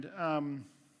Um,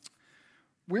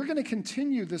 we're going to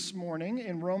continue this morning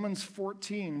in Romans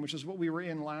 14, which is what we were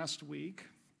in last week.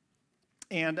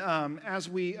 And as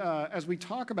we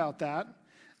talk about that,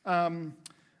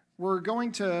 we're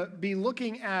going to be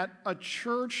looking at a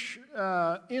church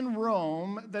in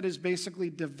Rome that is basically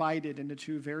divided into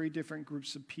two very different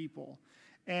groups of people.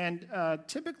 And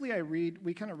typically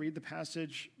we kind of read the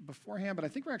passage beforehand, but I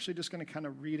think we're actually just going to kind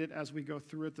of read it as we go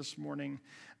through it this morning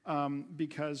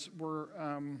because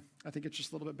I think it's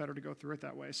just a little bit better to go through it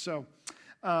that way. So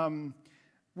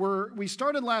we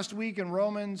started last week in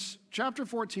Romans chapter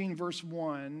 14, verse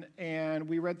 1, and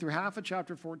we read through half of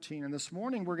chapter 14. And this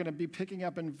morning we're going to be picking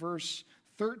up in verse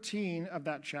 13 of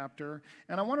that chapter.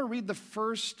 And I want to read the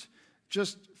first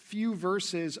just few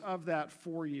verses of that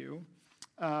for you.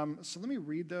 So let me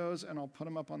read those, and I'll put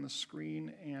them up on the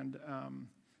screen, and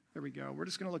there we go. We're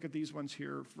just going to look at these ones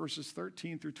here, verses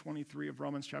 13 through 23 of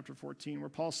Romans chapter 14, where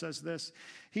Paul says this.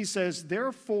 He says,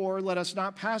 "Therefore, let us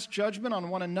not pass judgment on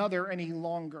one another any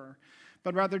longer,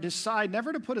 but rather decide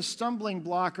never to put a stumbling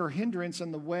block or hindrance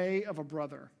in the way of a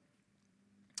brother.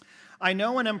 I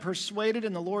know and am persuaded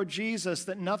in the Lord Jesus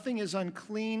that nothing is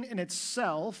unclean in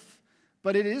itself,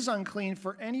 but it is unclean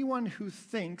for anyone who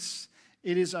thinks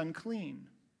it is unclean.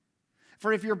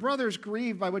 For if your brother is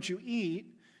grieved by what you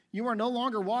eat, you are no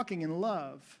longer walking in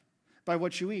love by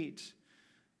what you eat.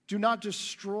 Do not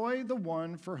destroy the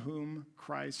one for whom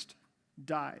Christ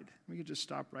died." We could just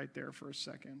stop right there for a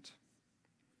second.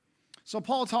 So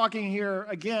Paul talking here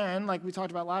again, like we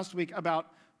talked about last week,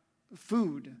 about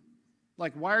food.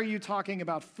 Like, why are you talking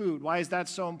about food? Why is that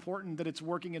so important that it's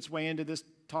working its way into this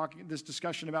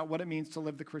discussion about what it means to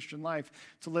live the Christian life,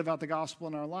 to live out the gospel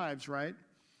in our lives, right?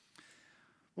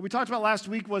 What we talked about last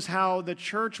week was how the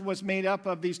church was made up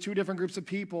of these two different groups of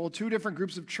people, two different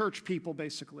groups of church people,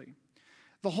 basically.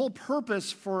 The whole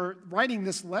purpose for writing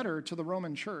this letter to the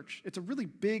Roman church, it's a really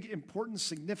big, important,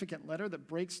 significant letter that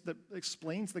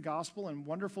explains the gospel in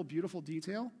wonderful, beautiful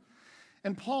detail.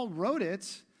 And Paul wrote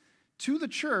it to the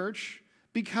church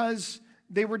because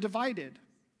they were divided.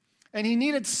 And he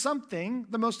needed something,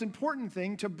 the most important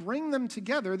thing, to bring them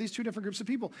together, these two different groups of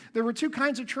people. There were two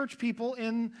kinds of church people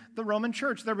in the Roman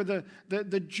church. There were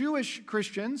the Jewish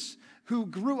Christians who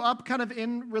grew up kind of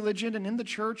in religion and in the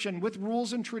church and with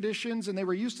rules and traditions, and they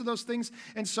were used to those things.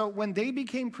 And so when they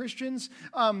became Christians,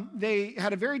 they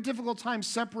had a very difficult time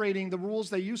separating the rules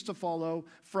they used to follow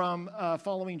from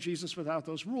following Jesus without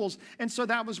those rules. And so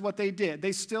that was what they did.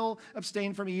 They still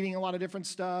abstained from eating a lot of different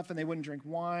stuff, and they wouldn't drink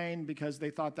wine because they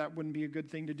thought that wouldn't be a good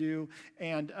thing to do.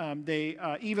 And they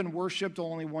even worshiped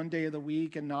only one day of the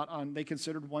week, and they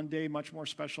considered one day much more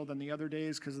special than the other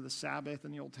days because of the Sabbath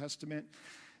in the Old Testament.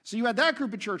 So you had that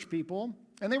group of church people,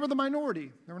 and they were the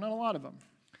minority. There were not a lot of them.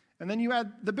 And then you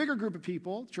had the bigger group of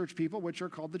people, church people, which are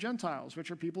called the Gentiles, which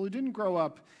are people who didn't grow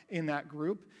up in that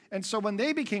group. And so when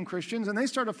they became Christians and they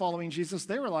started following Jesus,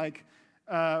 they were like,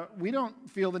 we don't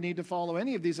feel the need to follow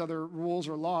any of these other rules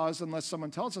or laws unless someone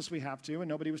tells us we have to, and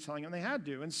nobody was telling them they had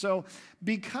to. And so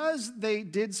because they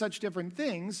did such different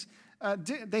things,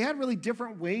 they had really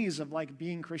different ways of like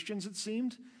being Christians, it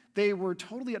seemed. They were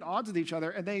totally at odds with each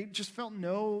other, and they just felt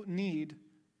no need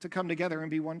to come together and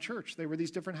be one church. They were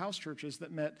these different house churches that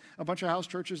met, a bunch of house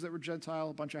churches that were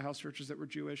Gentile, a bunch of house churches that were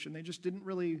Jewish, and they just didn't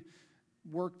really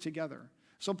work together.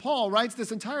 So Paul writes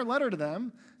this entire letter to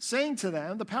them, saying to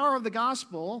them, the power of the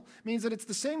gospel means that it's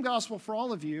the same gospel for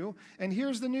all of you, and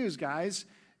here's the news, guys.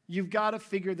 You've got to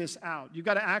figure this out. You've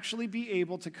got to actually be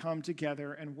able to come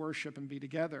together and worship and be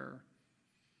together.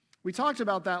 We talked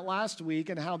about that last week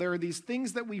and how there are these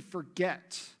things that we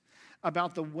forget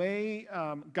about the way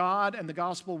God and the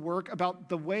gospel work,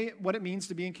 about what it means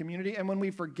to be in community. And when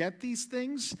we forget these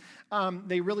things,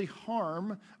 they really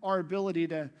harm our ability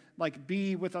to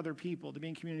be with other people, to be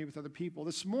in community with other people.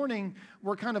 This morning,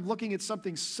 we're kind of looking at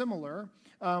something similar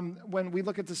when we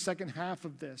look at the second half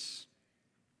of this.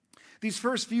 These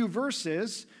first few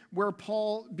verses where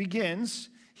Paul begins,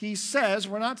 he says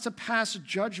we're not to pass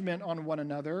judgment on one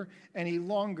another any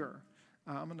longer.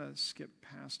 I'm going to skip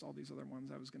past all these other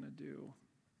ones I was going to do.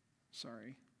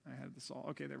 Sorry, I had this all.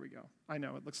 Okay, there we go. I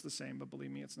know it looks the same, but believe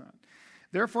me, it's not.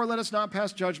 Therefore, let us not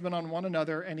pass judgment on one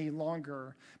another any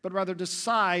longer, but rather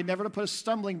decide never to put a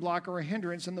stumbling block or a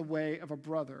hindrance in the way of a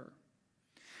brother.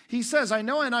 He says, I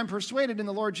know and I'm persuaded in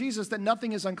the Lord Jesus that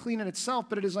nothing is unclean in itself,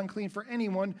 but it is unclean for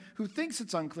anyone who thinks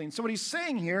it's unclean. So what he's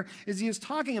saying here is he is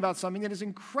talking about something that is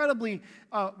incredibly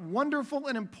wonderful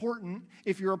and important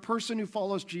if you're a person who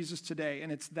follows Jesus today,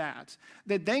 and it's that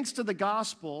thanks to the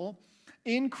gospel,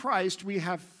 in Christ we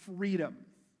have freedom.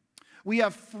 We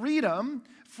have freedom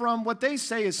from what they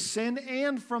say is sin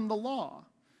and from the law.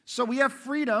 So we have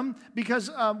freedom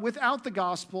because without the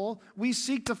gospel, we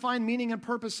seek to find meaning and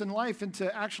purpose in life and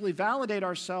to actually validate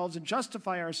ourselves and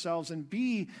justify ourselves and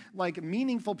be like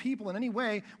meaningful people in any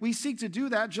way. We seek to do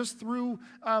that just through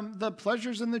the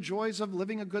pleasures and the joys of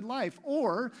living a good life.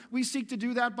 Or we seek to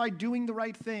do that by doing the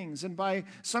right things and by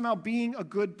somehow being a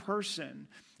good person.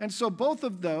 And so both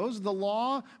of those, the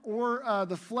law or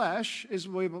the flesh, is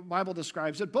the way the Bible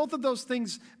describes it, both of those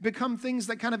things become things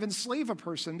that kind of enslave a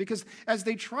person because as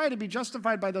they try to be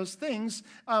justified by those things,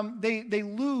 they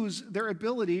lose their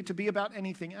ability to be about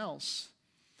anything else.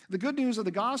 The good news of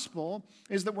the gospel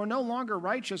is that we're no longer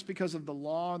righteous because of the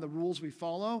law and the rules we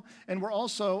follow, and we're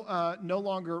also no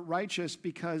longer righteous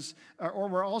because, or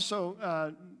we're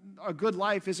also, a good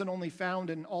life isn't only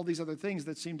found in all these other things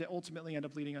that seem to ultimately end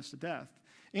up leading us to death.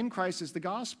 In Christ is the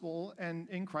gospel, and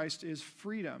in Christ is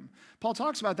freedom. Paul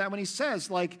talks about that when he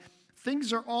says, like,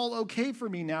 things are all okay for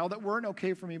me now that weren't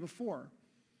okay for me before.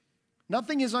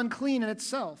 Nothing is unclean in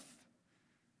itself.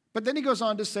 But then he goes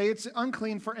on to say it's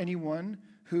unclean for anyone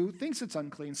who thinks it's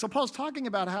unclean. So Paul's talking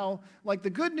about how, like, the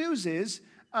good news is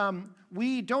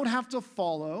we don't have to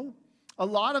follow a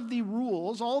lot of the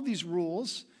rules, all of these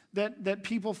rules that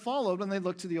people followed when they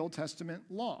looked to the Old Testament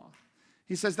law.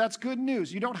 He says that's good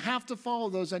news. You don't have to follow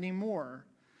those anymore.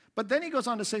 But then he goes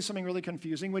on to say something really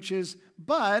confusing, which is,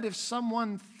 but if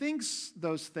someone thinks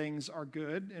those things are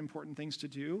good, important things to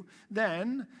do,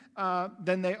 then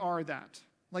they are that.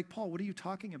 Like, Paul, what are you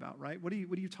talking about, right? What are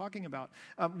you talking about?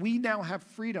 We now have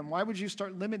freedom. Why would you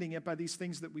start limiting it by these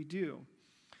things that we do?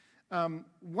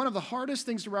 One of the hardest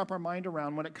things to wrap our mind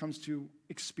around when it comes to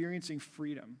experiencing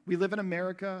freedom. We live in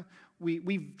America. We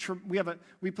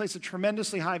place a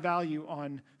tremendously high value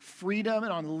on freedom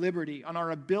and on liberty, on our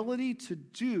ability to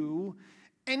do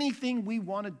anything we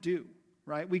want to do,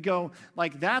 right? We go,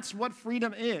 like, that's what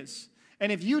freedom is.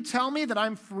 And if you tell me that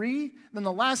I'm free, then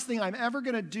the last thing I'm ever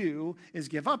going to do is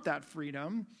give up that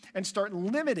freedom and start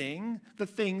limiting the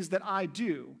things that I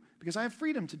do because I have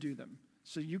freedom to do them.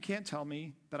 So you can't tell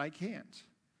me that I can't.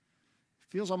 It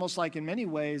feels almost like in many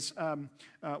ways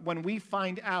when we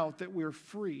find out that we're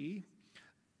free,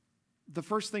 the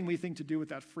first thing we think to do with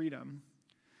that freedom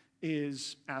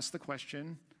is ask the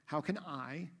question, how can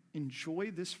I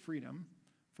enjoy this freedom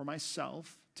for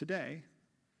myself today?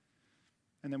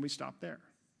 And then we stop there.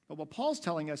 But what Paul's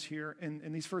telling us here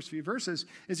in these first few verses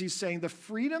is he's saying the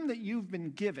freedom that you've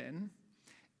been given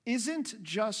isn't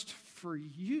just for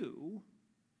you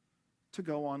to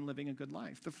go on living a good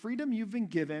life. The freedom you've been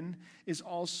given is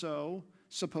also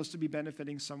supposed to be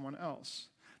benefiting someone else.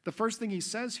 The first thing he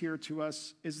says here to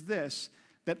us is this,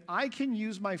 that I can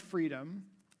use my freedom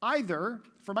either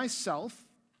for myself,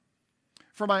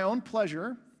 for my own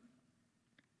pleasure,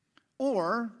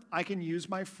 or I can use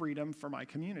my freedom for my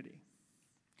community.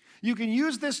 You can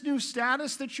use this new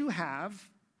status that you have,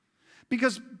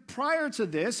 because prior to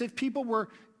this, if people were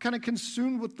kind of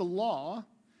consumed with the law,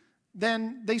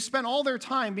 then they spent all their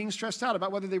time being stressed out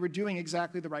about whether they were doing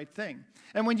exactly the right thing.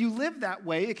 And when you live that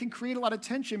way, it can create a lot of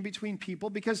tension between people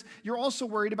because you're also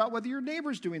worried about whether your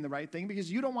neighbor's doing the right thing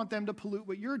because you don't want them to pollute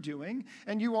what you're doing.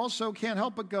 And you also can't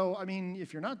help but go, I mean,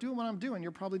 if you're not doing what I'm doing,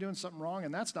 you're probably doing something wrong,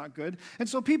 and that's not good. And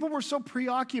so people were so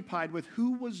preoccupied with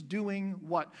who was doing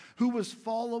what, who was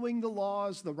following the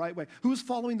laws the right way, who was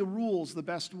following the rules the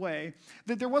best way,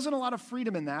 that there wasn't a lot of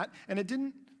freedom in that, and it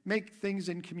didn't make things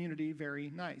in community very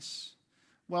nice.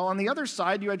 Well, on the other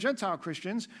side, you had Gentile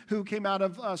Christians who came out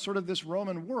of sort of this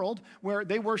Roman world where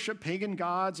they worship pagan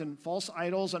gods and false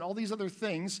idols and all these other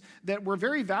things that were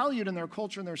very valued in their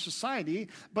culture and their society,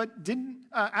 but didn't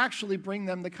actually bring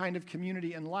them the kind of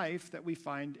community and life that we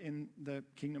find in the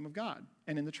kingdom of God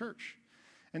and in the church.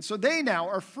 And so they now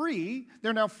are free.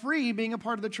 They're now free being a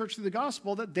part of the church through the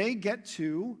gospel that they get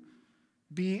to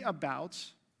be about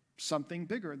something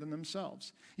bigger than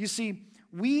themselves. You see,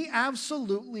 we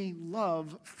absolutely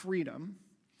love freedom,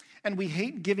 and we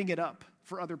hate giving it up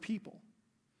for other people.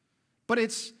 But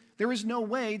there is no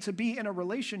way to be in a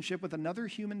relationship with another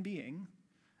human being,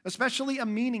 especially a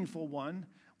meaningful one,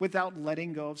 without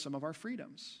letting go of some of our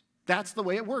freedoms. That's the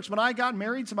way it works. When I got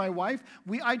married to my wife,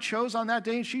 I chose on that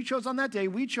day, and she chose on that day,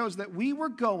 we chose that we were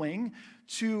going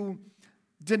to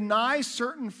deny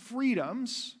certain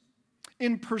freedoms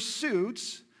in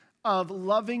pursuit of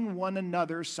loving one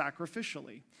another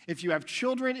sacrificially. If you have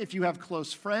children, if you have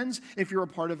close friends, if you're a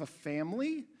part of a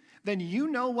family, then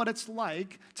you know what it's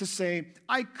like to say,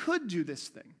 I could do this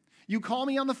thing. You call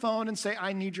me on the phone and say,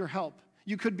 I need your help.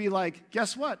 You could be like,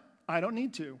 guess what? I don't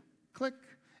need to. Click,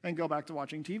 and go back to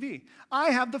watching TV. I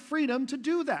have the freedom to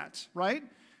do that, right?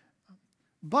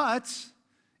 But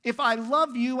if I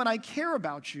love you and I care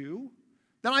about you,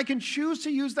 Then I can choose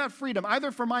to use that freedom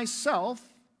either for myself,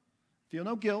 feel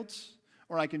no guilt,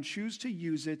 or I can choose to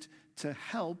use it to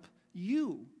help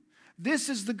you. This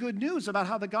is the good news about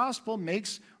how the gospel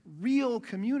makes real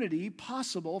community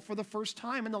possible for the first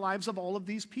time in the lives of all of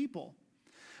these people.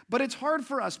 But it's hard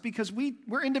for us because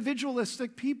we're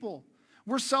individualistic people.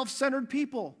 We're self-centered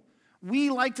people. We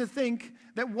like to think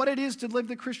that what it is to live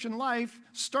the Christian life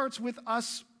starts with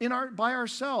us by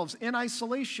ourselves, in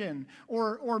isolation.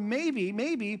 Or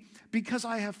maybe because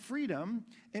I have freedom,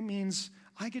 it means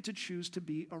I get to choose to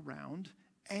be around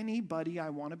anybody I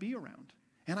want to be around.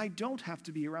 And I don't have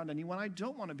to be around anyone I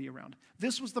don't want to be around.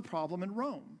 This was the problem in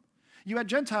Rome. You had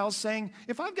Gentiles saying,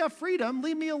 if I've got freedom,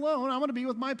 leave me alone. I want to be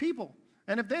with my people.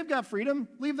 And if they've got freedom,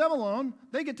 leave them alone.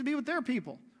 They get to be with their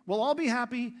people. We'll all be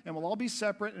happy, and we'll all be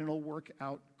separate, and it'll work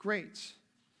out great.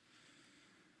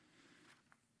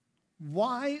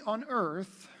 Why on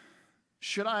earth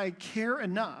should I care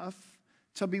enough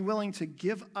to be willing to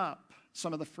give up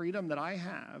some of the freedom that I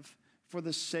have for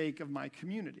the sake of my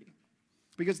community?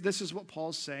 Because this is what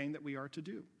Paul's saying that we are to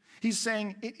do. He's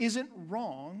saying it isn't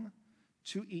wrong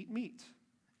to eat meat.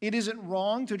 It isn't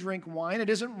wrong to drink wine. It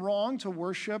isn't wrong to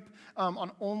worship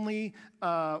on only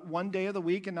one day of the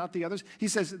week and not the others. He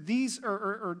says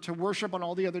or to worship on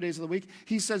all the other days of the week.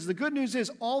 He says the good news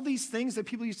is all these things that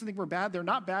people used to think were bad, they're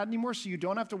not bad anymore, so you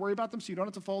don't have to worry about them, so you don't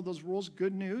have to follow those rules.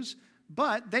 Good news.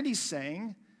 But then he's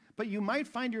saying, but you might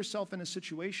find yourself in a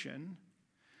situation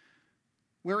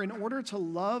where in order to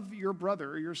love your brother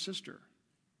or your sister,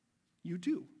 you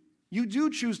do. You do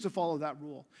choose to follow that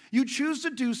rule. You choose to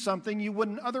do something you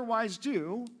wouldn't otherwise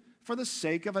do for the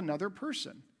sake of another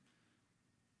person.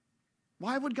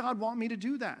 Why would God want me to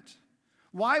do that?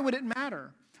 Why would it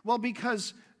matter? Well,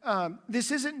 because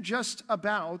this isn't just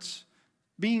about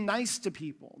being nice to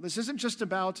people. This isn't just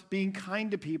about being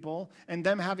kind to people and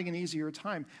them having an easier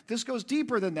time. This goes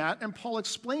deeper than that, and Paul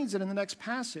explains it in the next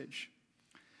passage.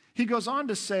 He goes on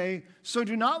to say, so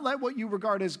do not let what you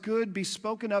regard as good be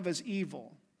spoken of as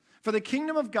evil. For the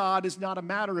kingdom of God is not a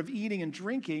matter of eating and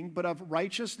drinking, but of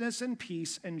righteousness and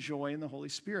peace and joy in the Holy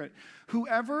Spirit.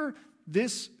 Whoever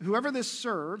thus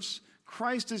serves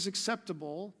Christ is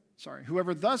acceptable,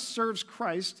 whoever thus serves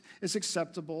Christ is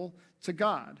acceptable to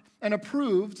God and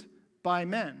approved by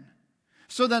men.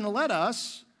 So then let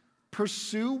us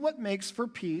pursue what makes for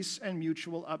peace and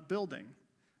mutual upbuilding.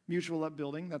 Mutual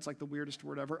upbuilding, that's like the weirdest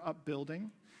word ever,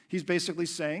 upbuilding. He's basically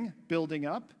saying building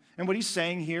up. And what he's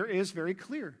saying here is very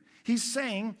clear. He's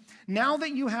saying, now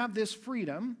that you have this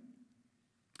freedom,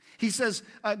 he says,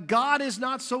 God is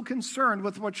not so concerned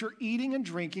with what you're eating and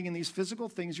drinking and these physical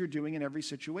things you're doing in every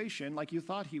situation like you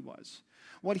thought he was.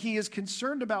 What he is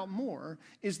concerned about more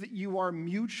is that you are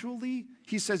mutually,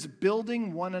 he says,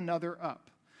 building one another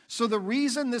up. So the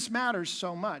reason this matters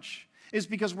so much is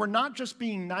because we're not just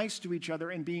being nice to each other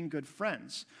and being good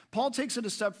friends. Paul takes it a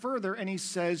step further and he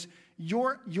says,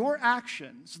 your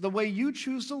actions, the way you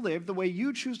choose to live, the way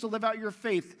you choose to live out your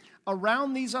faith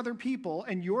around these other people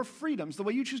and your freedoms, the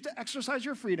way you choose to exercise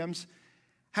your freedoms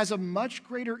has a much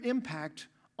greater impact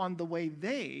on the way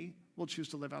they will choose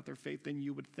to live out their faith than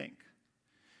you would think.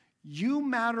 You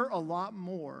matter a lot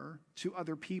more to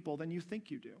other people than you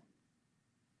think you do.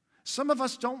 Some of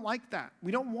us don't like that.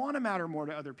 We don't want to matter more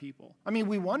to other people. I mean,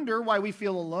 we wonder why we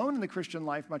feel alone in the Christian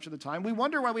life much of the time. We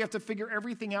wonder why we have to figure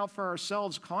everything out for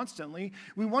ourselves constantly.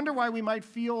 We wonder why we might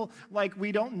feel like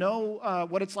we don't know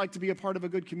what it's like to be a part of a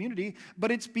good community. But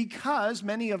it's because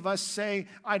many of us say,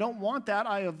 I don't want that,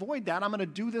 I avoid that, I'm going to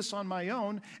do this on my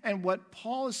own. And what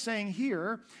Paul is saying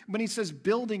here, when he says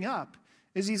building up,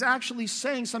 is he's actually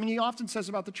saying something he often says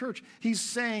about the church. He's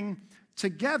saying,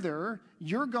 together,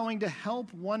 you're going to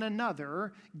help one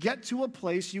another get to a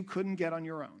place you couldn't get on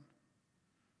your own.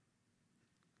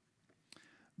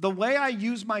 The way I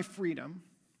use my freedom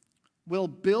will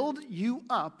build you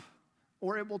up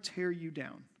or it will tear you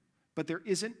down. But there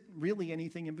isn't really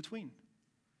anything in between.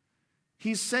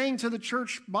 He's saying to the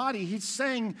church body, he's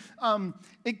saying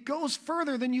it goes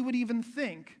further than you would even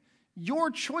think.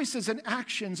 Your choices and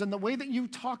actions and the way that you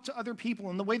talk to other people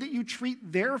and the way that you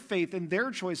treat their faith and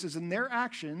their choices and their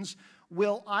actions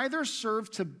will either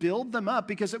serve to build them up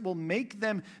because it will make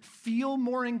them feel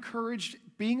more encouraged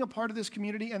being a part of this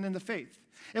community and in the faith.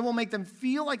 It will make them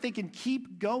feel like they can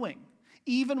keep going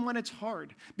even when it's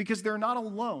hard because they're not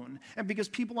alone and because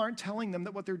people aren't telling them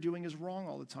that what they're doing is wrong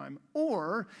all the time.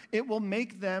 Or it will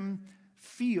make them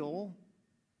feel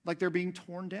like they're being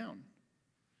torn down.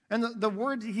 And the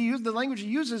word he used, the language he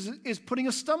uses is putting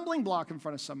a stumbling block in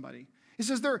front of somebody. He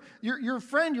says your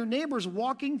friend, your neighbor's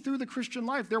walking through the Christian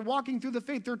life. They're walking through the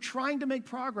faith. They're trying to make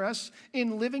progress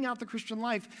in living out the Christian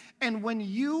life. And when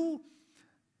you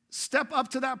step up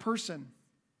to that person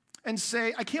and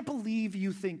say, I can't believe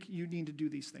you think you need to do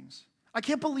these things. I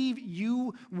can't believe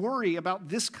you worry about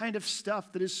this kind of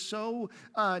stuff that is so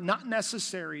not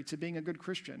necessary to being a good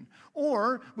Christian.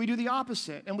 Or we do the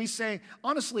opposite and we say,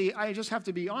 honestly, I just have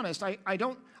to be honest. I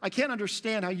can't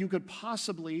understand how you could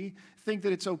possibly think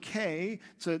that it's okay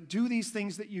to do these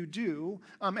things that you do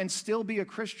and still be a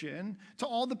Christian, to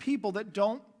all the people that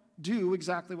don't do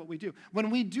exactly what we do.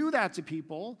 When we do that to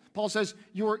people, Paul says,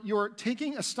 you're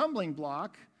taking a stumbling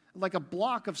block, like a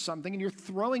block of something, and you're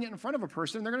throwing it in front of a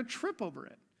person, and they're going to trip over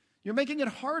it. You're making it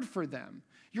hard for them.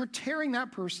 You're tearing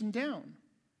that person down.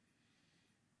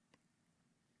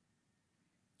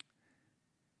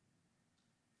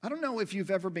 I don't know if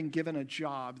you've ever been given a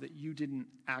job that you didn't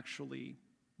actually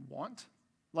want.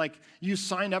 Like, you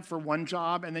signed up for one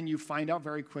job, and then you find out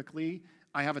very quickly,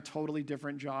 I have a totally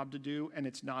different job to do, and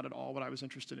it's not at all what I was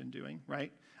interested in doing,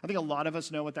 right? I think a lot of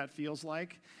us know what that feels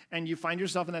like. And you find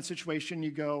yourself in that situation, you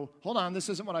go, hold on, this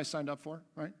isn't what I signed up for,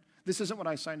 right? This isn't what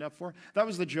I signed up for. That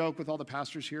was the joke with all the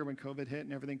pastors here when COVID hit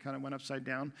and everything kind of went upside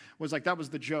down. Was like, that was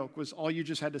the joke, was all you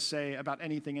just had to say about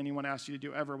anything anyone asked you to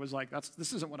do ever was like,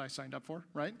 this isn't what I signed up for,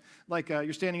 right? Like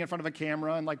you're standing in front of a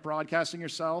camera and like broadcasting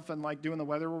yourself and like doing the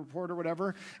weather report or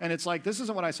whatever. And it's like, this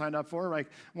isn't what I signed up for.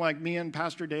 Like me and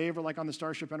Pastor Dave are like on the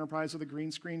Starship Enterprise with a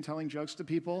green screen telling jokes to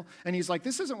people. And he's like,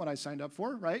 this isn't what I signed up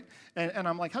for, right? And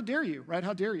I'm like, how dare you, right?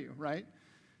 How dare you, right?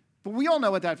 But we all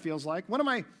know what that feels like.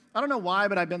 I don't know why,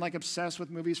 but I've been like obsessed with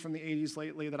movies from the 80s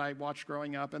lately that I watched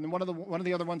growing up. And then one of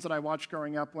the other ones that I watched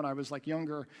growing up when I was like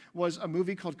younger was a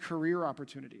movie called Career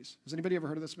Opportunities. Has anybody ever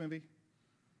heard of this movie?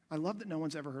 I love that no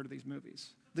one's ever heard of these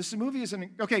movies. This movie is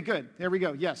okay, good. There we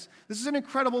go. Yes. This is an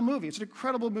incredible movie. It's an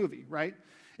incredible movie, right?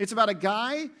 It's about a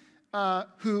guy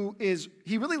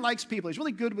he really likes people. He's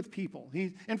really good with people.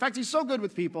 In fact, he's so good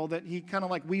with people that he kind of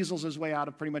like weasels his way out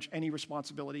of pretty much any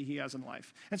responsibility he has in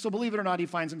life. And so believe it or not, he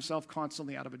finds himself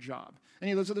constantly out of a job. And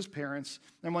he lives with his parents,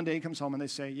 and one day he comes home and they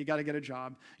say, you got to get a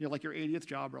job. You're like your 80th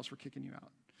job or else we're kicking you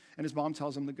out. And his mom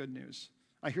tells him the good news.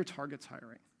 I hear Target's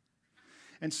hiring.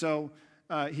 And so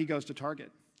he goes to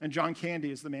Target. And John Candy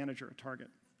is the manager at Target,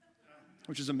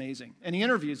 which is amazing. And he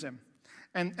interviews him.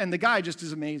 And the guy just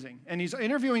is amazing. And he's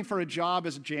interviewing for a job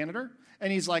as a janitor.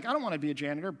 And he's like, I don't want to be a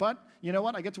janitor, but you know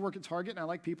what? I get to work at Target, and I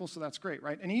like people, so that's great,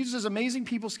 right? And he uses his amazing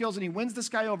people skills, and he wins this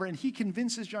guy over, and he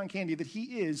convinces John Candy that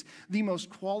he is the most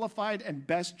qualified and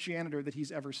best janitor that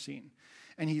he's ever seen.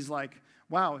 And he's like,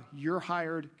 wow, you're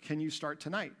hired. Can you start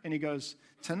tonight? And he goes,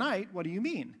 tonight? What do you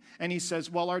mean? And he says,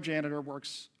 well, our janitor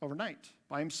works overnight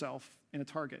by himself in a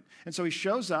Target. And so he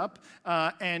shows up,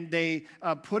 and they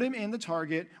put him in the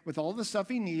Target with all the stuff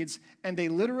he needs, and they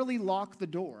literally lock the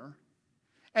door.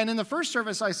 And in the first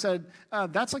service, I said,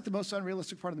 that's like the most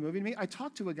unrealistic part of the movie to me. I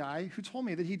talked to a guy who told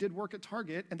me that he did work at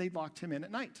Target, and they locked him in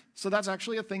at night. So that's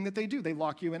actually a thing that they do. They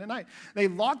lock you in at night. They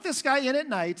lock this guy in at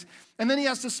night, and then he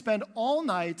has to spend all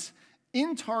night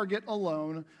in Target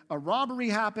alone. A robbery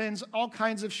happens, all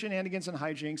kinds of shenanigans and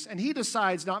hijinks, and he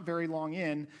decides not very long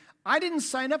in, I didn't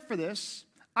sign up for this.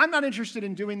 I'm not interested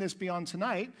in doing this beyond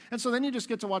tonight. And so then you just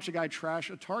get to watch a guy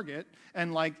trash a Target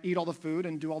and like eat all the food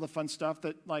and do all the fun stuff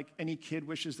that like any kid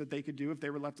wishes that they could do if they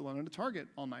were left alone in a Target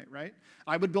all night, right?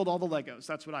 I would build all the Legos.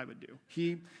 That's what I would do.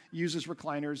 He uses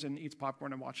recliners and eats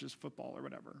popcorn and watches football or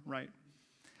whatever, right?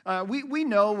 We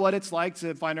know what it's like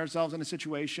to find ourselves in a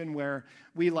situation where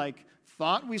we like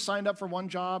thought we signed up for one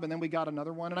job and then we got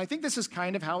another one. And I think this is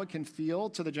kind of how it can feel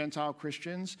to the Gentile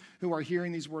Christians who are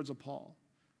hearing these words of Paul.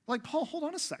 Like, Paul, hold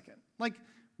on a second. Like,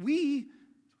 we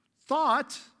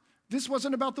thought this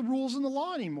wasn't about the rules and the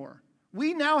law anymore.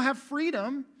 We now have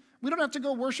freedom. We don't have to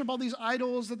go worship all these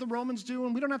idols that the Romans do,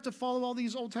 and we don't have to follow all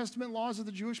these Old Testament laws that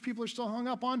the Jewish people are still hung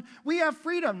up on. We have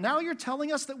freedom. Now you're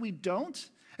telling us that we don't?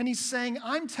 And he's saying,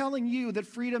 I'm telling you that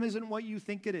freedom isn't what you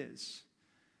think it is.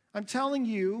 I'm telling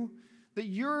you that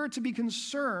you're to be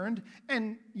concerned,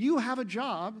 and you have a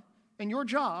job, and your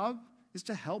job is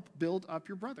to help build up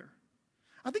your brother.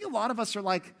 I think a lot of us are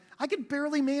like, I can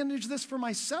barely manage this for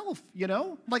myself, you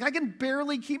know? Like, I can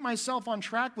barely keep myself on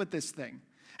track with this thing.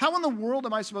 How in the world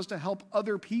am I supposed to help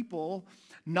other people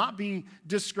not be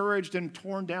discouraged and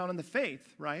torn down in the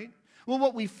faith, right? Well,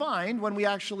 what we find when we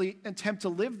actually attempt to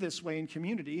live this way in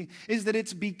community is that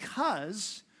it's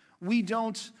because we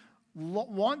don't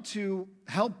want to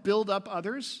help build up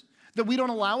others, that we don't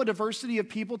allow a diversity of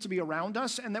people to be around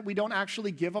us, and that we don't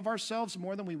actually give of ourselves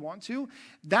more than we want to.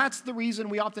 That's the reason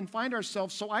we often find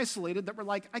ourselves so isolated that we're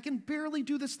like, I can barely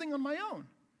do this thing on my own.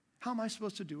 How am I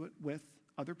supposed to do it with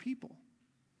other people?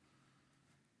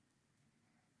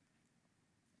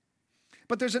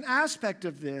 But there's an aspect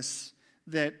of this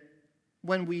that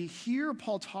when we hear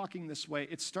Paul talking this way,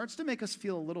 it starts to make us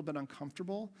feel a little bit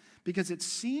uncomfortable because it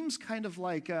seems kind of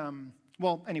like,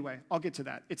 well, anyway, I'll get to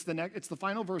that. It's the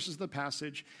final verses of the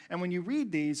passage, and when you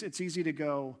read these, it's easy to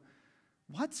go,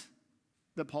 what?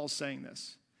 That Paul's saying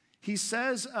this. He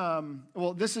says,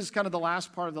 well, this is kind of the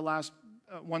last part of the last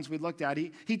ones we looked at.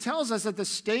 He tells us that the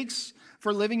stakes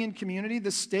for living in community,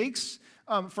 the stakes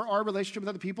for our relationship with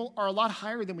other people are a lot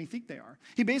higher than we think they are.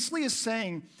 He basically is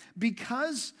saying,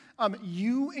 because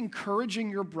you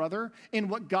encouraging your brother in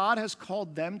what God has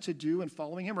called them to do and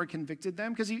following him or convicted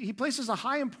them, because he places a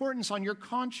high importance on your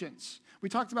conscience. We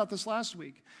talked about this last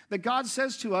week, that God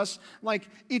says to us, like,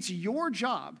 it's your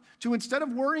job to, instead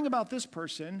of worrying about this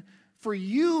person, for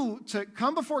you to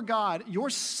come before God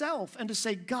yourself and to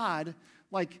say, God,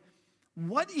 like,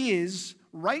 what is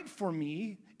right for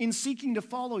me in seeking to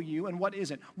follow you and what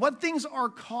isn't? What things are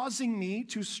causing me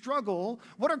to struggle?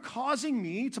 What are causing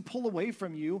me to pull away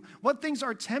from you? What things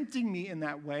are tempting me in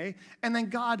that way? And then,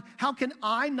 God, how can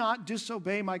I not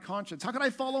disobey my conscience? How can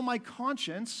I follow my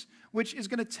conscience, which is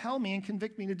going to tell me and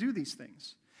convict me to do these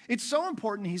things? It's so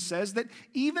important, he says, that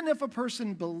even if a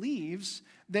person believes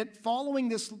that following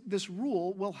this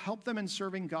rule will help them in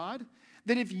serving God,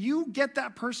 that if you get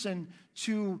that person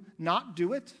to not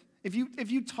do it, if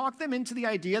you talk them into the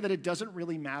idea that it doesn't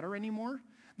really matter anymore,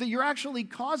 that you're actually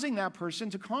causing that person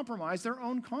to compromise their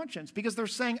own conscience because they're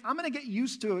saying, I'm going to get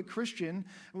used to a Christian,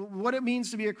 what it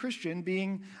means to be a Christian,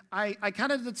 being I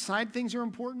kind of decide things are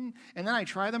important, and then I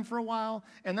try them for a while,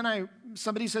 and then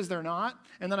somebody says they're not,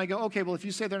 and then I go, okay, well, if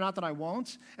you say they're not, then I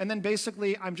won't. And then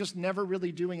basically I'm just never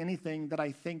really doing anything that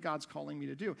I think God's calling me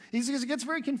to do. He says it gets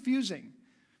very confusing.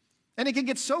 And it can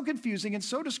get so confusing and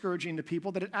so discouraging to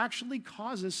people that it actually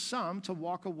causes some to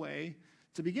walk away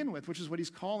to begin with, which is what he's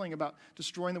calling about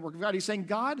destroying the work of God. He's saying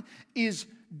God is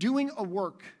doing a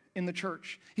work in the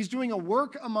church. He's doing a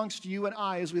work amongst you and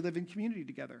I as we live in community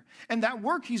together. And that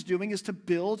work he's doing is to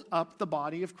build up the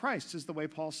body of Christ, is the way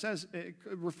Paul says, it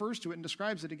refers to it and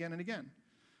describes it again and again.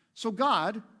 So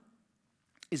God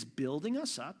is building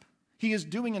us up. He is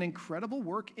doing an incredible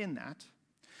work in that.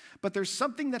 But there's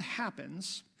something that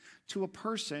happens to a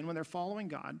person when they're following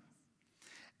God,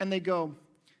 and they go,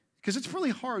 because it's really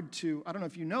hard to, I don't know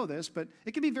if you know this, but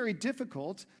it can be very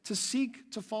difficult to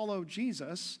seek to follow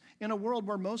Jesus in a world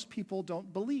where most people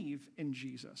don't believe in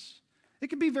Jesus. It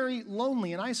can be very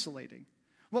lonely and isolating.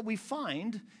 What we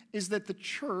find is that the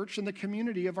church and the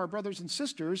community of our brothers and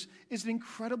sisters is an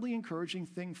incredibly encouraging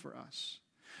thing for us.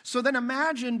 So then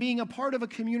imagine being a part of a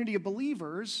community of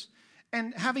believers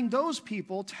and having those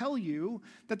people tell you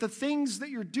that the things that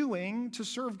you're doing to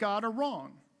serve God are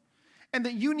wrong and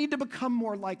that you need to become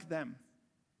more like them.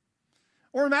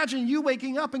 Or imagine you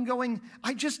waking up and going,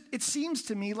 it seems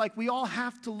to me like we all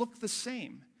have to look the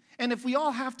same. And if we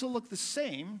all have to look the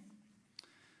same,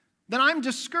 then I'm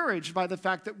discouraged by the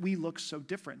fact that we look so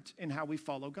different in how we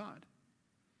follow God.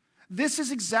 This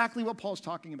is exactly what Paul's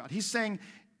talking about. He's saying,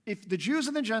 if the Jews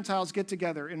and the Gentiles get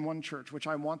together in one church, which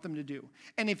I want them to do,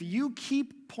 and if you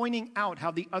keep pointing out how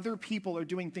the other people are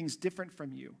doing things different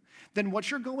from you, then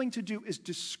what you're going to do is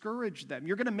discourage them.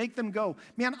 You're going to make them go,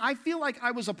 man, I feel like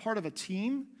I was a part of a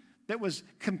team that was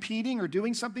competing or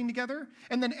doing something together,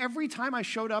 and then every time I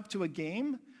showed up to a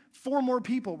game, 4 more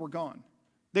people were gone.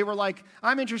 They were like,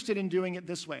 I'm interested in doing it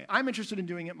this way. I'm interested in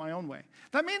doing it my own way.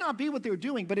 That may not be what they're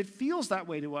doing, but it feels that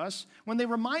way to us when they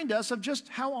remind us of just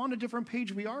how on a different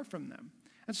page we are from them.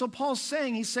 And so Paul's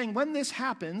saying, he's saying, when this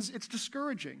happens, it's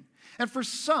discouraging. And for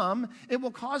some, it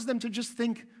will cause them to just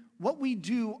think, what we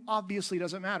do obviously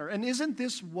doesn't matter. And isn't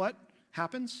this what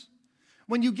happens?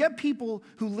 When you get people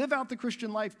who live out the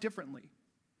Christian life differently,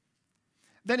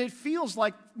 then it feels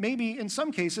like maybe in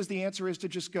some cases the answer is to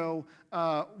just go,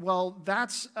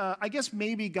 I guess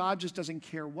maybe God just doesn't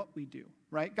care what we do,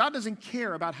 right? God doesn't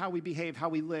care about how we behave, how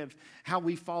we live, how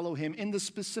we follow him in the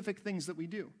specific things that we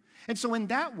do. And so in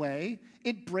that way,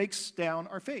 it breaks down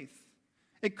our faith.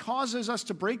 It causes us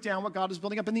to break down what God is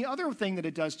building up. And the other thing that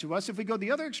it does to us, if we go the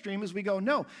other extreme, is we go,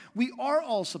 no, we are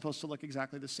all supposed to look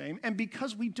exactly the same. And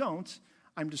because we don't,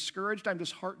 I'm discouraged, I'm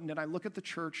disheartened, and I look at the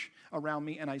church around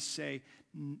me and I say,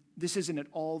 this isn't at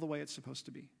all the way it's supposed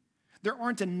to be. There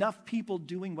aren't enough people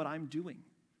doing what I'm doing.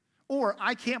 Or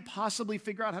I can't possibly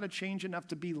figure out how to change enough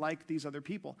to be like these other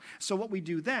people. So what we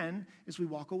do then is we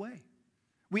walk away.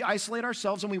 We isolate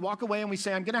ourselves and we walk away and we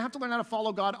say, I'm going to have to learn how to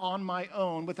follow God on my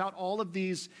own without all of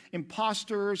these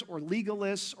imposters or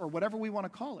legalists or whatever we want to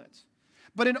call it.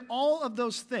 But in all of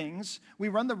those things, we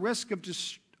run the risk of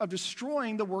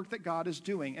destroying the work that God is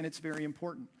doing, and it's very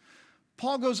important.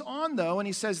 Paul goes on, though, and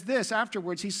he says this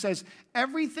afterwards. He says,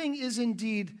 everything is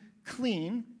indeed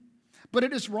clean, but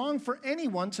it is wrong for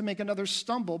anyone to make another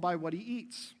stumble by what he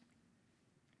eats.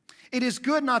 It is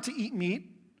good not to eat meat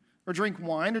or drink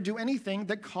wine or do anything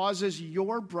that causes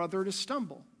your brother to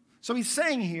stumble. So he's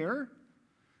saying here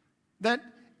that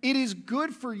it is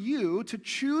good for you to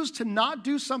choose to not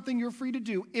do something you're free to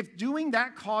do if doing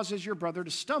that causes your brother to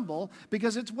stumble,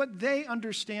 because it's what they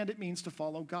understand it means to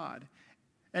follow God.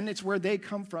 And it's where they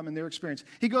come from in their experience.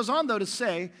 He goes on, though, to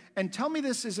say, and tell me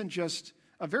this isn't just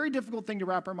a very difficult thing to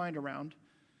wrap our mind around,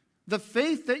 the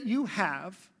faith that you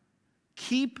have,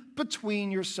 keep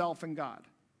between yourself and God.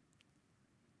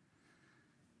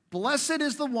 Blessed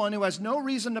is the one who has no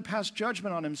reason to pass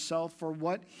judgment on himself for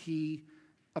what he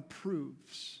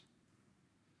approves.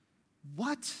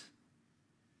 What?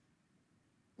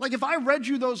 Like if I read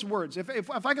you those words,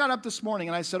 if I got up this morning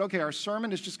and I said, okay, our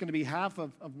sermon is just going to be half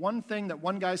of one thing that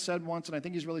one guy said once, and I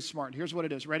think he's really smart. Here's what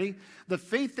it is. Ready? The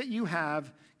faith that you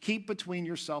have, keep between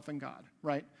yourself and God,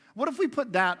 right? What if we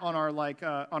put that on our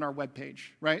on our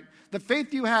webpage, right? The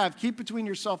faith you have, keep between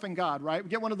yourself and God, right? We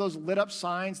get one of those lit up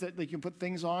signs that you can put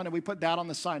things on, and we put that on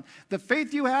the sign. The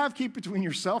faith you have, keep between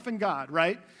yourself and God,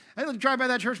 right? I drive by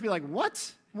that church and be like,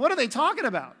 what? What are they talking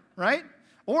about, right?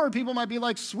 Or people might be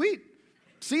like, sweet,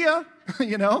 see ya,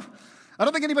 you know? I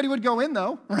don't think anybody would go in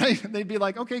though, right? They'd be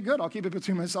like, okay, good, I'll keep it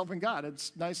between myself and God.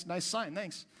 It's nice sign,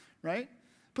 thanks, right?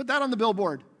 Put that on the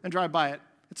billboard and drive by it.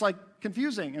 It's like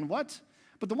confusing and what?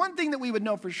 But the one thing that we would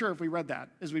know for sure if we read that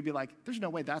is we'd be like, there's no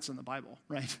way that's in the Bible,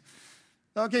 right?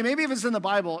 Okay, maybe if it's in the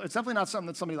Bible, it's definitely not something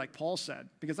that somebody like Paul said,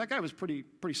 because that guy was pretty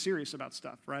serious about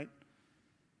stuff, right?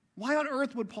 Why on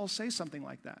earth would Paul say something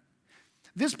like that?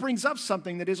 This brings up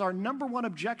something that is our number one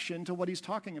objection to what he's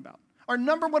talking about. Our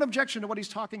number one objection to what he's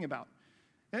talking about.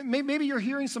 Maybe you're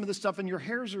hearing some of this stuff and your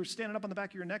hairs are standing up on the back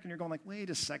of your neck and you're going like, wait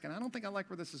a second, I don't think I like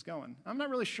where this is going. I'm not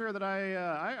really sure that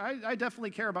I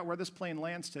definitely care about where this plane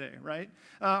lands today, right?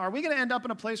 Are we going to end up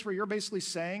in a place where you're basically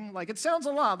saying, like it sounds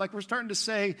a lot like we're starting to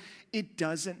say, it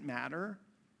doesn't matter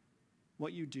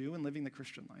what you do in living the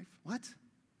Christian life? What? Is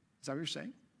that what you're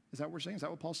saying? Is that what we're saying? Is that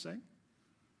what Paul's saying?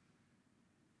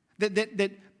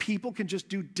 That people can just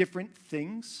do different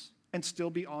things and still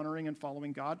be honoring and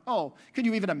following God? Oh, can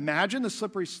you even imagine the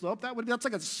slippery slope? That's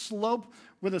like a slope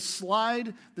with a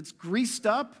slide that's greased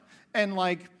up and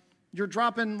like you're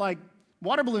dropping like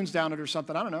water balloons down it or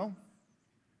something. I don't know.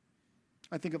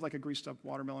 I think of like a greased up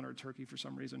watermelon or a turkey for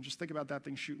some reason. Just think about that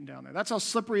thing shooting down there. That's how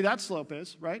slippery that slope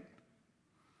is, right?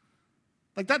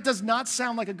 Like that does not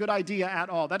sound like a good idea at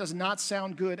all. That does not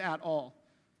sound good at all.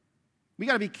 We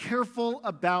got to be careful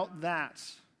about that.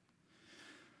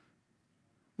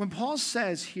 When Paul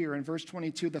says here in verse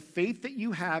 22, the faith that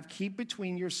you have, keep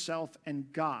between yourself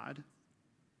and God,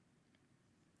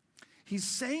 he's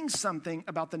saying something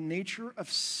about the nature of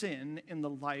sin in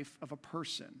the life of a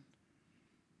person.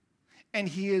 And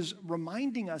he is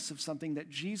reminding us of something that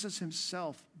Jesus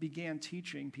himself began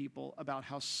teaching people about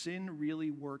how sin really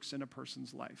works in a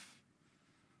person's life.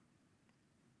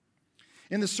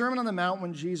 In the Sermon on the Mount,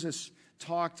 when Jesus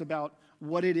talked about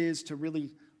what it is to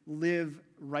really live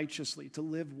righteously, to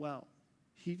live well,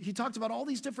 he talked about all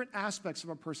these different aspects of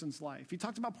a person's life. He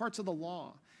talked about parts of the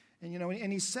law,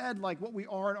 and he said like what we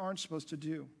are and aren't supposed to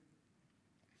do.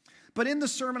 But in the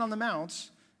Sermon on the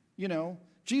Mount,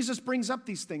 Jesus brings up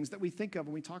these things that we think of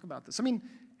when we talk about this. I mean,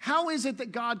 how is it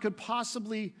that God could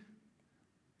possibly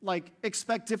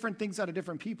expect different things out of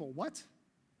different people? What?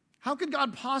 How could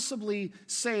God possibly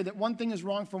say that one thing is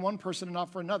wrong for one person and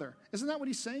not for another? Isn't that what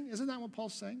he's saying? Isn't that what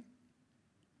Paul's saying?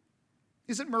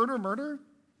 Isn't murder, murder?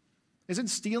 Isn't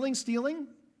stealing, stealing?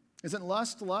 Isn't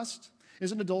lust, lust?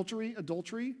 Isn't adultery,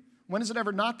 adultery? When is it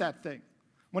ever not that thing?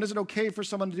 When is it okay for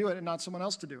someone to do it and not someone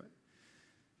else to do it?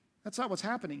 That's not what's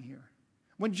happening here.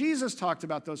 When Jesus talked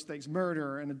about those things,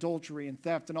 murder and adultery and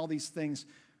theft and all these things,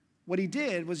 what he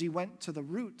did was he went to the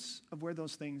roots of where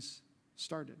those things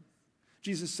started.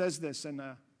 Jesus says this, and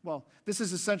this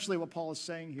is essentially what Paul is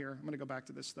saying here. I'm going to go back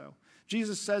to this, though.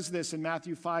 Jesus says this in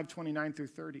Matthew 5:29 through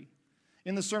 30.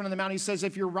 In the Sermon on the Mount, he says,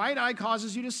 if your right eye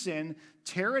causes you to sin,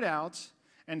 tear it out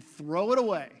and throw it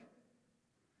away.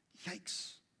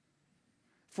 Yikes.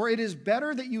 For it is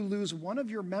better that you lose one of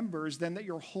your members than that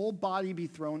your whole body be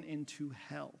thrown into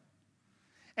hell.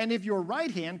 And if your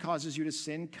right hand causes you to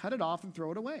sin, cut it off and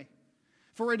throw it away.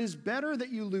 For it is better that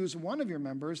you lose one of your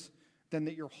members than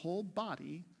that your whole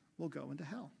body will go into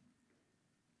hell.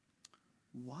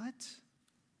 What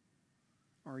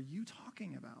are you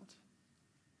talking about?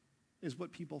 Is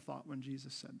what people thought when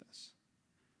Jesus said this.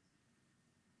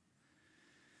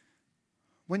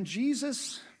 When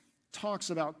Jesus talks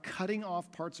about cutting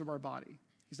off parts of our body,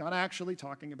 he's not actually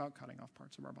talking about cutting off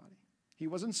parts of our body. He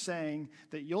wasn't saying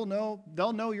that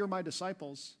they'll know you're my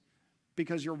disciples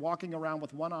because you're walking around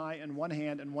with one eye and one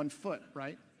hand and one foot,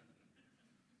 right?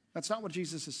 That's not what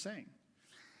Jesus is saying.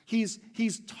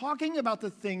 He's talking about the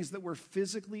things that we're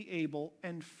physically able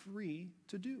and free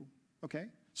to do, okay?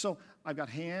 So I've got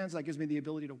hands. That gives me the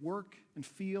ability to work and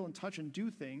feel and touch and do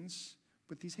things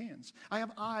with these hands. I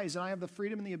have eyes, and I have the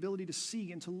freedom and the ability to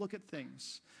see and to look at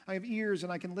things. I have ears,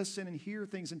 and I can listen and hear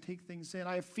things and take things in.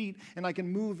 I have feet, and I can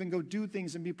move and go do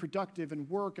things and be productive and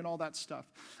work and all that stuff.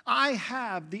 I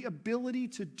have the ability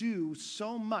to do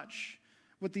so much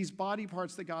with these body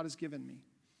parts that God has given me.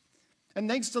 And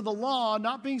thanks to the law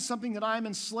not being something that I am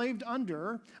enslaved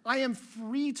under, I am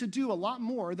free to do a lot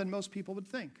more than most people would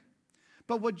think.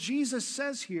 But what Jesus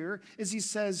says here is he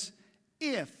says,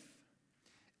 if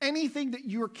anything that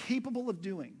you're capable of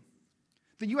doing,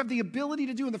 that you have the ability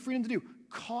to do and the freedom to do,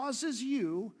 causes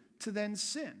you to then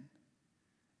sin,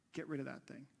 get rid of that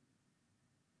thing.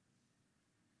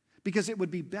 Because it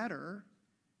would be better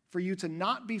for you to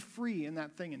not be free in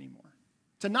that thing anymore,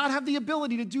 to not have the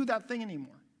ability to do that thing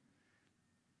anymore,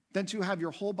 than to have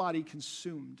your whole body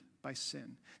consumed by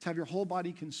sin, to have your whole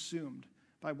body consumed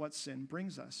by what sin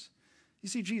brings us. You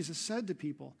see, Jesus said to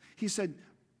people, he said,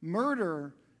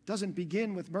 murder doesn't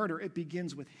begin with murder, it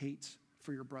begins with hate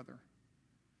for your brother.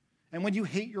 And when you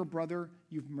hate your brother,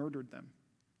 you've murdered them.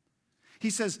 He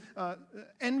says,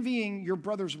 envying your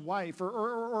brother's wife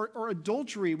or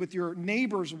adultery with your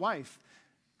neighbor's wife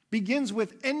begins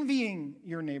with envying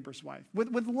your neighbor's wife,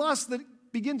 with lust that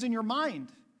begins in your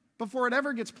mind before it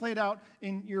ever gets played out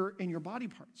in your body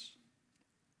parts.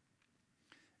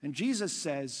 And Jesus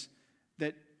says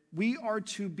that we are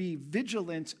to be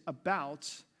vigilant about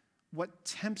what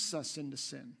tempts us into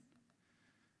sin.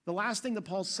 The last thing that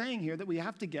Paul's saying here that we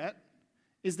have to get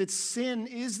is that sin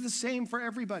is the same for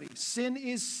everybody. Sin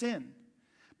is sin.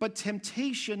 But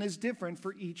temptation is different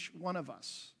for each one of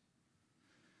us.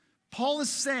 Paul is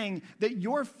saying that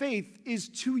your faith is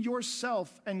to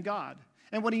yourself and God.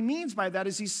 And what he means by that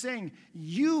is he's saying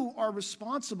you are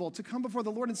responsible to come before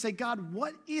the Lord and say, God,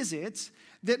 what is it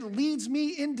that leads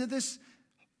me into this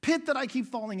pit that I keep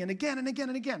falling in again and again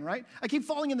and again, right? I keep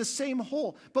falling in the same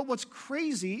hole. But what's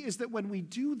crazy is that when we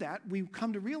do that, we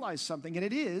come to realize something, and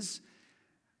it is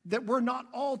that we're not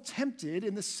all tempted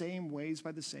in the same ways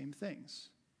by the same things.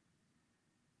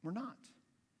 We're not.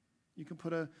 You can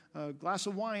put a glass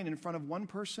of wine in front of one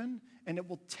person, and it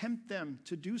will tempt them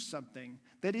to do something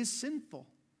that is sinful.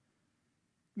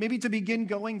 Maybe to begin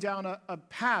going down a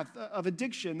path of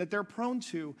addiction that they're prone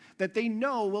to, that they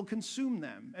know will consume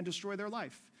them and destroy their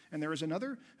life. And there is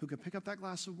another who could pick up that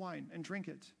glass of wine and drink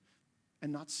it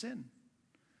and not sin.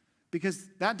 Because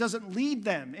that doesn't lead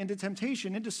them into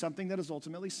temptation, into something that is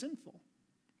ultimately sinful.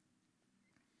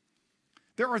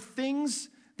 There are things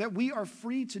that we are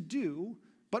free to do,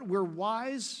 but we're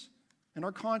wise in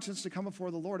our conscience to come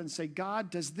before the Lord and say, God,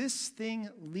 does this thing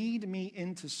lead me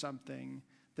into something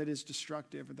that is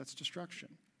destructive or that's destruction?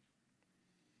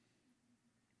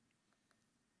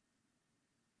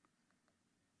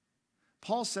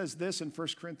 Paul says this in 1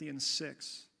 Corinthians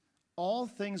 6, all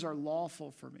things are lawful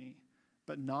for me,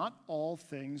 but not all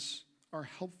things are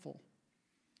helpful.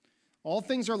 All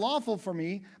things are lawful for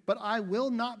me, but I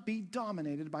will not be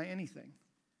dominated by anything.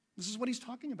 This is what he's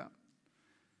talking about.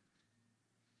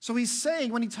 So he's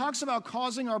saying, when he talks about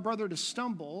causing our brother to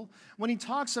stumble, when he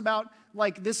talks about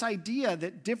like this idea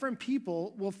that different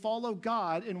people will follow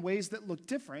God in ways that look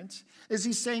different, is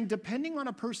he's saying, depending on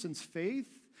a person's faith,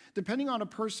 depending on a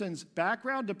person's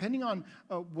background, depending on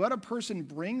what a person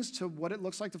brings to what it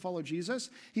looks like to follow Jesus,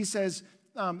 he says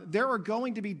there are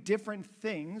going to be different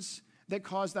things that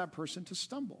cause that person to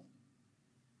stumble.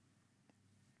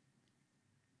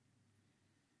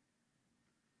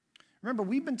 Remember,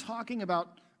 we've been talking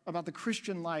about the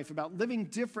Christian life, about living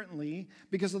differently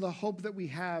because of the hope that we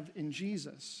have in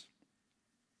Jesus.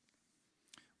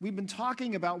 We've been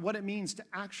talking about what it means to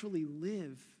actually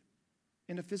live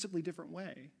in a physically different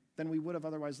way than we would have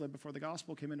otherwise lived before the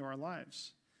gospel came into our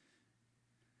lives.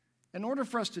 In order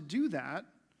for us to do that,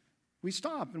 we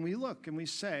stop and we look and we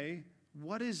say,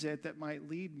 what is it that might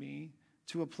lead me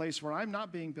to a place where I'm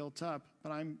not being built up,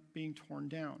 but I'm being torn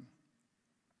down?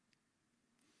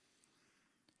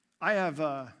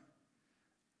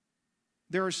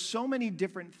 There are so many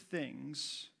different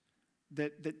things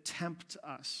that tempt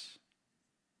us,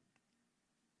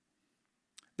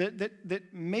 that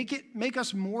make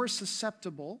us more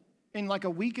susceptible in like a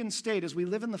weakened state as we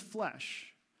live in the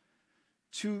flesh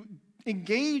to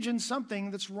engage in something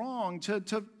that's wrong,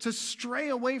 to stray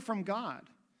away from God.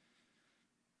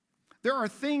 There are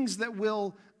things that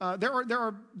will there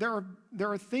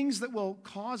are things that will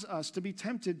cause us to be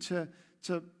tempted to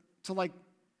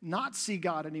not see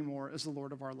God anymore as the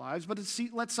Lord of our lives, but to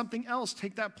let something else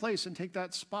take that place and take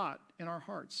that spot in our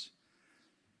hearts.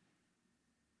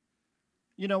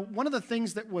 You know, one of the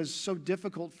things that was so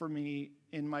difficult for me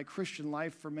in my Christian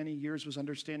life for many years was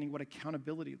understanding what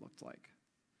accountability looked like.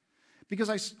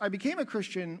 Because I became a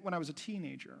Christian when I was a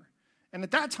teenager. And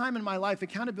at that time in my life,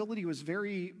 accountability was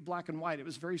very black and white. It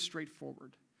was very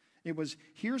straightforward. It was,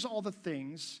 here's all the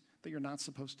things that you're not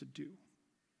supposed to do.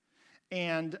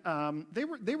 And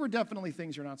they were definitely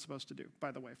things you're not supposed to do,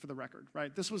 by the way, for the record,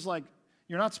 right? This was like,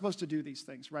 you're not supposed to do these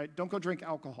things, right? Don't go drink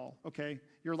alcohol, okay?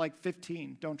 You're like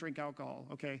 15, don't drink alcohol,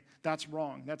 okay? That's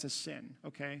wrong, that's a sin,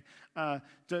 okay?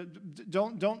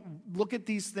 Don't look at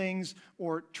these things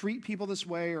or treat people this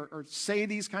way or say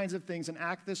these kinds of things and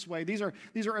act this way. These are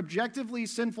objectively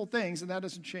sinful things, and that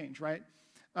doesn't change, right?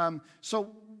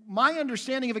 So my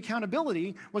understanding of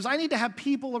accountability was I need to have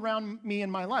people around me in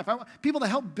my life. I want people to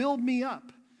help build me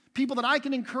up, people that I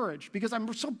can encourage, because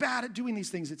I'm so bad at doing these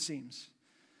things, it seems.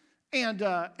 And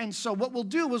so what we'll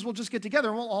do is we'll just get together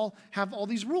and we'll all have all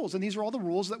these rules. And these are all the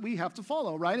rules that we have to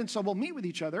follow, right? And so we'll meet with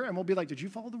each other and we'll be like, did you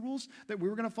follow the rules that we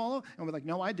were going to follow? And we're like,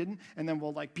 no, I didn't. And then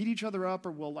we'll like beat each other up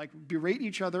or we'll like berate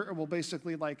each other or we'll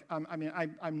basically like,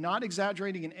 I'm not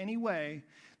exaggerating in any way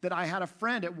that I had a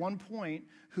friend at one point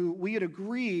who we had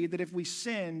agreed that if we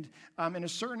sinned in a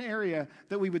certain area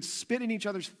that we would spit in each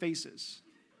other's faces.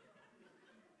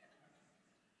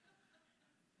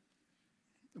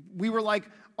 We were like,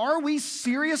 are we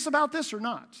serious about this or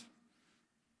not?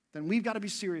 Then we've got to be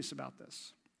serious about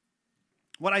this.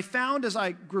 What I found as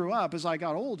I grew up, as I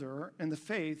got older in the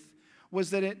faith, was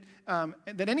that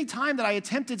that any time that I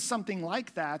attempted something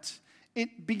like that,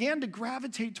 it began to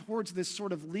gravitate towards this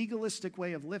sort of legalistic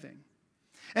way of living.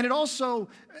 And it also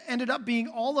ended up being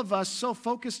all of us so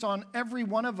focused on every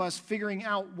one of us figuring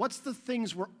out what's the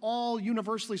things we're all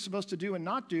universally supposed to do and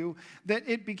not do, that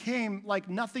it became like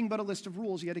nothing but a list of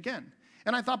rules yet again.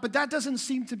 And I thought, but that doesn't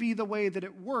seem to be the way that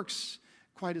it works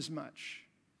quite as much.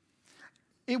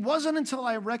 It wasn't until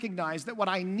I recognized that what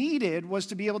I needed was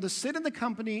to be able to sit in the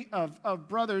company of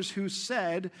brothers who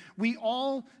said, we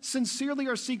all sincerely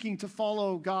are seeking to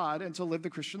follow God and to live the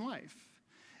Christian life.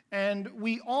 And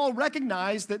we all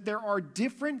recognize that there are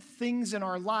different things in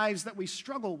our lives that we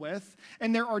struggle with,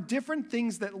 and there are different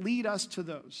things that lead us to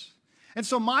those. And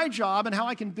so my job and how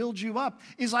I can build you up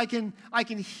is I can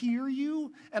hear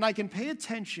you and I can pay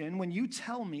attention when you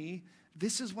tell me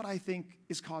this is what I think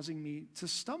is causing me to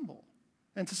stumble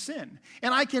and to sin.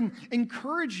 And I can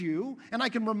encourage you and I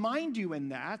can remind you in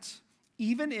that,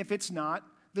 even if it's not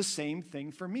the same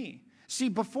thing for me. See,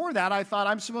 before that, I thought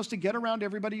I'm supposed to get around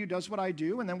everybody who does what I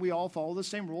do, and then we all follow the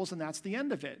same rules, and that's the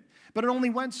end of it. But it only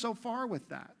went so far with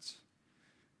that.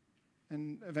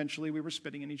 And eventually we were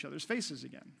spitting in each other's faces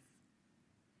again.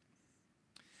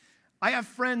 I have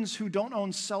friends who don't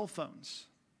own cell phones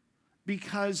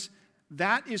because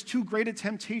that is too great a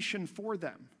temptation for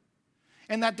them.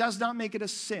 And that does not make it a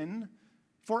sin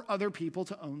for other people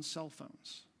to own cell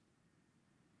phones.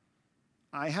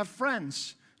 I have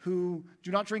friends who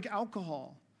do not drink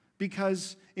alcohol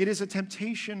because it is a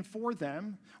temptation for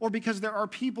them, or because there are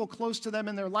people close to them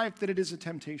in their life that it is a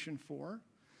temptation for,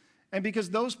 and because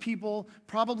those people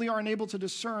probably aren't able to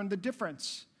discern the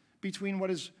difference between what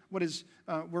is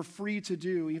we're free to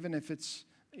do, even if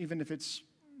it's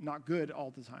not good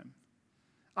all the time.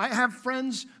 I have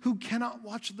friends who cannot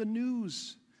watch the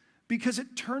news because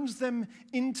it turns them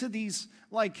into these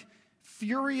like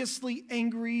furiously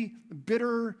angry,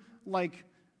 bitter, like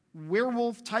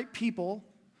werewolf-type people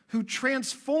who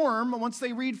transform once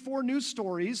they read 4 news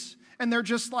stories, and they're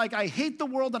just like, I hate the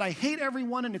world and I hate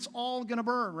everyone and it's all gonna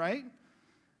burn, right?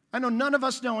 I know none of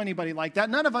us know anybody like that.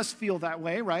 None of us feel that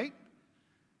way, right?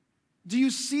 Do you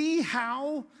see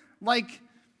how, like,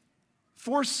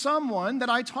 for someone that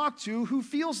I talk to who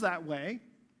feels that way,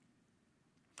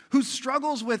 who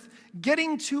struggles with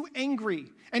getting too angry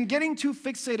and getting too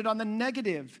fixated on the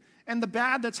negative and the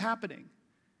bad that's happening,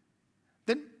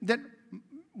 that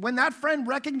when that friend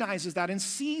recognizes that and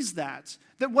sees that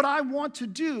what I want to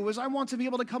do is I want to be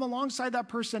able to come alongside that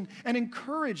person and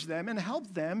encourage them and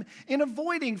help them in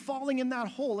avoiding falling in that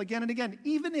hole again and again,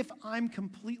 even if I'm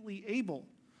completely able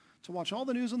to watch all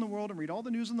the news in the world and read all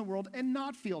the news in the world and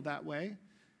not feel that way,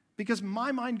 because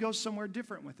my mind goes somewhere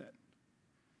different with it.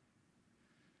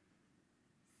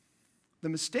 The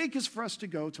mistake is for us to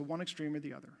go to one extreme or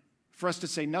the other, for us to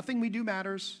say nothing we do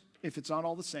matters if it's not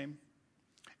all the same,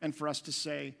 and for us to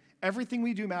say everything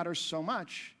we do matters so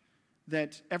much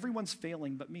that everyone's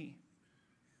failing but me.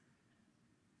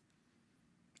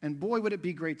 And boy, would it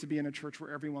be great to be in a church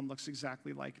where everyone looks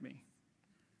exactly like me.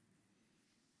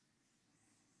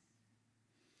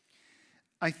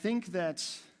 I think that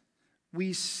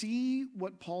we see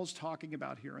what Paul's talking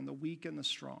about here in the weak and the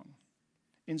strong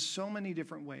in so many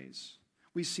different ways.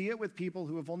 We see it with people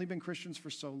who have only been Christians for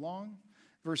so long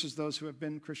versus those who have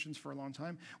been Christians for a long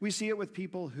time. We see it with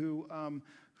people who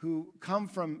come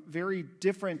from very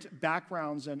different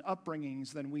backgrounds and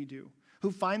upbringings than we do,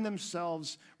 who find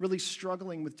themselves really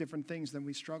struggling with different things than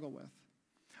we struggle with.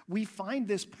 We find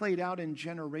this played out in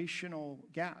generational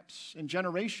gaps, in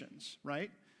generations, right?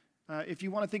 If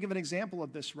you want to think of an example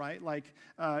of this, right? Like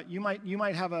you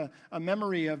might have a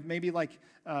memory of maybe like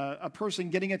a person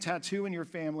getting a tattoo in your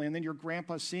family and then your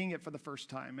grandpa seeing it for the first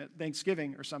time at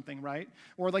Thanksgiving or something, right?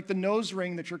 Or like the nose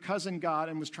ring that your cousin got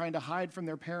and was trying to hide from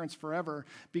their parents forever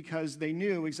because they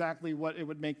knew exactly what it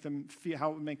would make them feel, how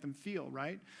it would make them feel,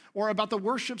 right? Or about the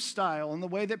worship style and the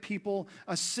way that people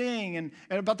sing and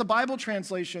about the Bible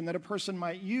translation that a person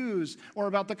might use, or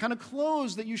about the kind of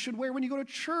clothes that you should wear when you go to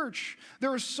church.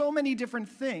 There are so many different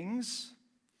things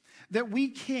that we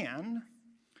can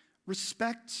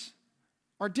respect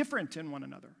are different in one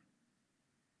another.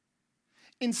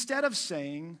 Instead of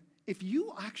saying, if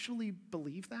you actually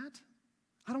believe that,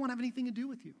 I don't want to have anything to do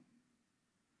with you,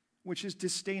 which is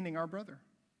disdaining our brother.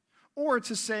 Or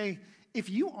to say, if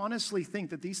you honestly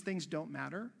think that these things don't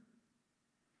matter,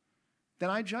 then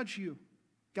I judge you.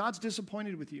 God's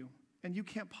disappointed with you, and you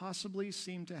can't possibly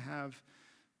seem to have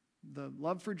the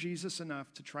love for Jesus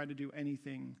enough to try to do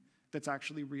anything that's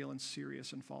actually real and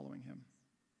serious in following him.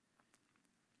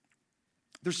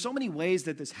 There's so many ways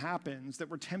that this happens that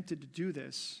we're tempted to do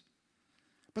this.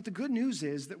 But the good news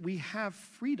is that we have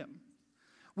freedom.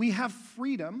 We have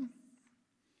freedom,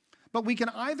 but we can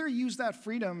either use that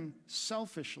freedom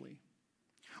selfishly.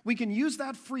 We can use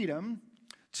that freedom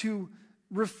to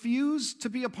refuse to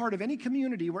be a part of any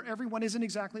community where everyone isn't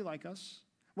exactly like us,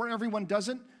 where everyone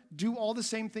doesn't do all the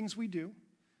same things we do.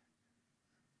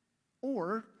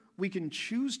 Or we can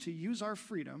choose to use our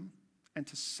freedom and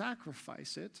to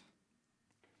sacrifice it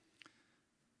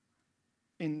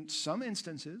in some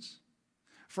instances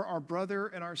for our brother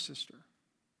and our sister.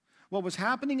 What was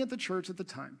happening at the church at the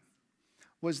time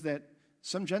was that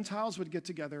some Gentiles would get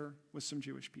together with some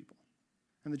Jewish people.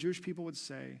 And the Jewish people would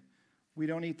say, we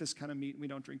don't eat this kind of meat and we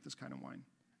don't drink this kind of wine.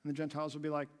 And the Gentiles would be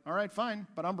like, all right, fine,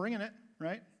 but I'm bringing it,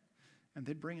 right? And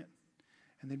they'd bring it.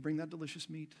 And they'd bring that delicious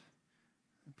meat.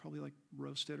 They'd probably like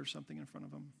roast it or something in front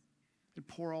of them. They'd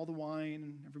pour all the wine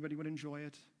and everybody would enjoy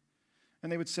it.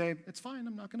 And they would say, it's fine,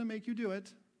 I'm not going to make you do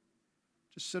it.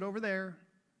 Just sit over there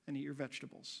and eat your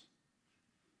vegetables.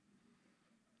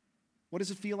 What does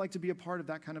it feel like to be a part of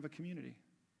that kind of a community?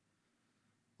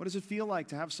 What does it feel like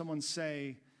to have someone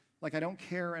say, like, I don't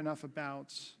care enough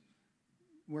about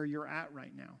where you're at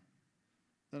right now,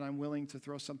 that I'm willing to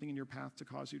throw something in your path to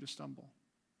cause you to stumble?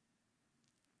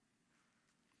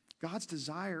 God's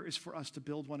desire is for us to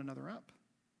build one another up.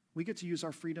 We get to use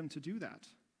our freedom to do that.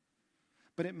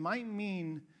 But it might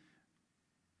mean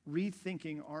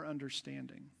rethinking our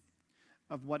understanding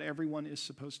of what everyone is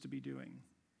supposed to be doing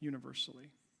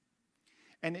universally.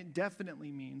 And it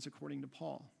definitely means, according to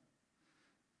Paul,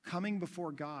 coming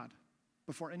before God,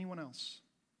 before anyone else,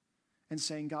 and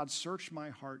saying, God, search my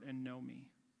heart and know me.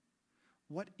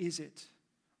 What is it?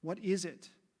 What is it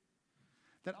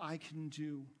that I can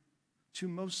do to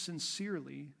most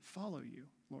sincerely follow you,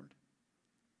 Lord?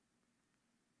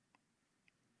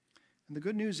 And the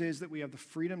good news is that we have the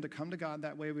freedom to come to God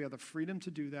that way. We have the freedom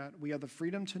to do that. We have the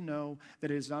freedom to know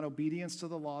that it is not obedience to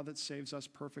the law that saves us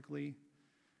perfectly.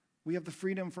 We have the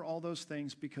freedom for all those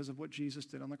things because of what Jesus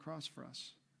did on the cross for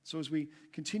us. So as we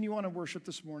continue on in worship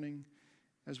this morning,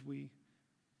 as we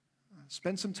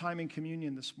spend some time in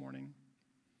communion this morning,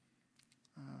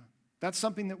 that's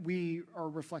something that we are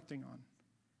reflecting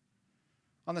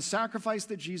on the sacrifice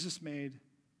that Jesus made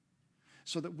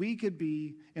so that we could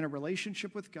be in a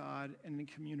relationship with God and in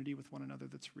community with one another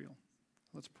that's real.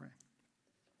 Let's pray.